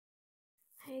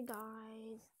Hi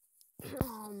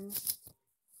guys,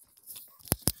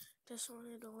 just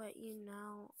wanted to let you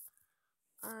know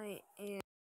I am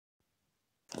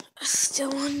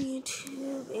still on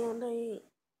YouTube, and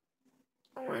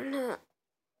I wanna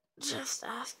just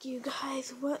ask you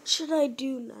guys, what should I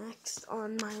do next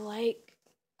on my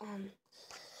on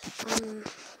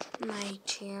my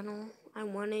channel? I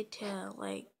wanted to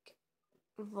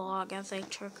vlog as I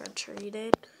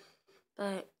trick-or-treated,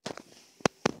 but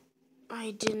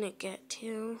I didn't get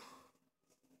to.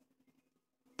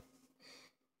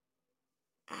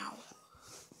 Ow.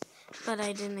 But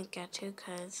I didn't get to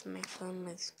because my phone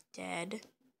was dead.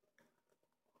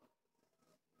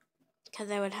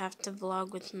 Because I would have to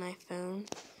vlog with my phone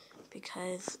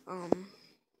because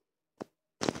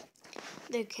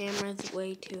the camera's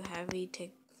way too heavy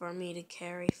for me to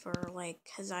carry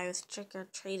because I was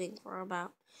trick-or-treating for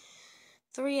about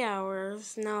 3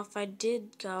 hours. Now if I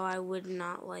did go, I would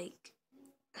not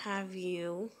have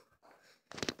you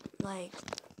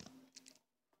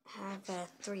have a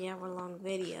 3-hour long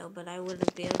video, but I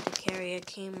wouldn't be able to carry a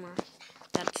camera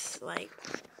that's I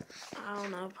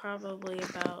don't know, probably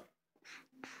about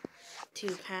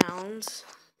 2 pounds,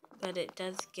 but it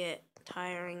does get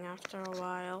tiring after a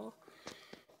while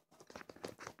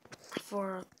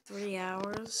for 3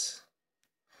 hours.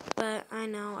 But I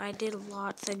know I did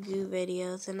lots of goo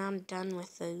videos, and I'm done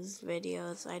with those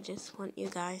videos. I just want you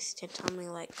guys to tell me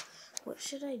what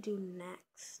should I do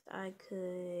next? I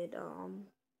could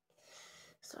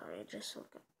sorry, I just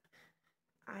woke up.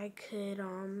 I could I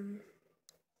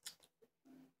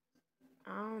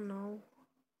don't know.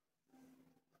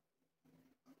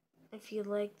 If you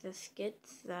like the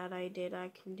skits that I did, I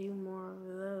can do more of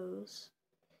those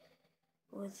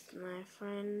with my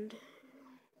friend.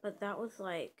 But that was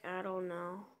I don't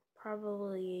know,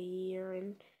 probably a year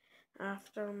and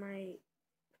after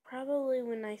probably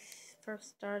when I first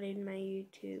started my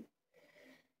YouTube.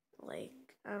 I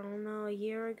don't know, a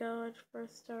year ago I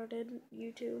first started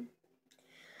YouTube.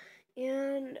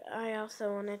 And I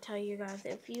also want to tell you guys,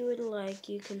 if you would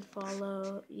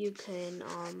you can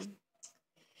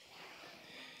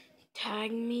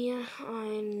tag me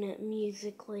on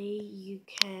Musical.ly. You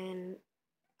can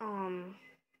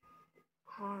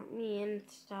haunt me and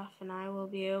stuff, and I will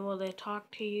be able to talk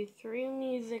to you through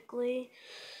Musical.ly.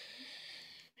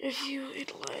 If you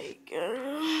would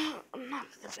I'm not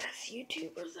the best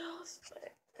YouTuber though,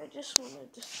 but I just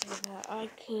wanted to say that I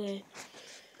could.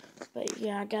 But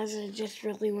yeah, guys, I just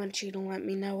really want you to let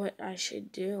me know what I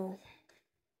should do.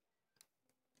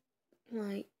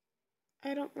 I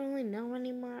don't really know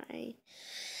anymore. I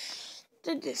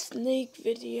did the snake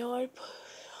video. I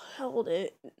held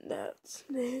it. That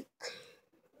snake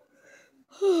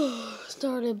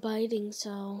started biting,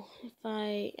 so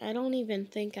I don't even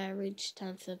think I reached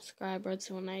 10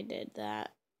 subscribers when I did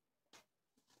that.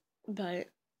 But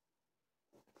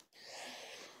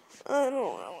I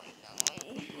don't really know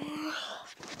anymore.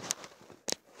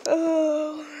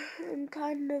 Oh, I'm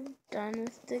kind of done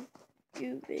with the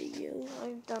goo videos.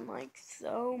 I've done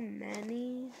so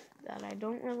many that I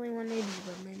don't really want to do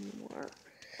them anymore.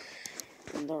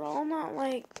 And they're all not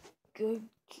good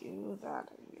goo that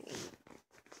I made.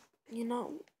 You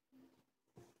know,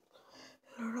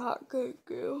 they're not good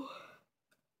goo.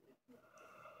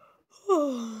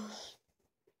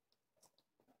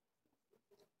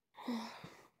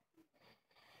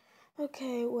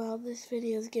 Okay, well, this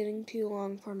video is getting too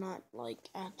long for not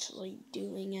actually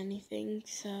doing anything,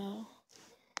 so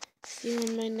see you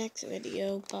in my next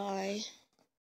video. Bye.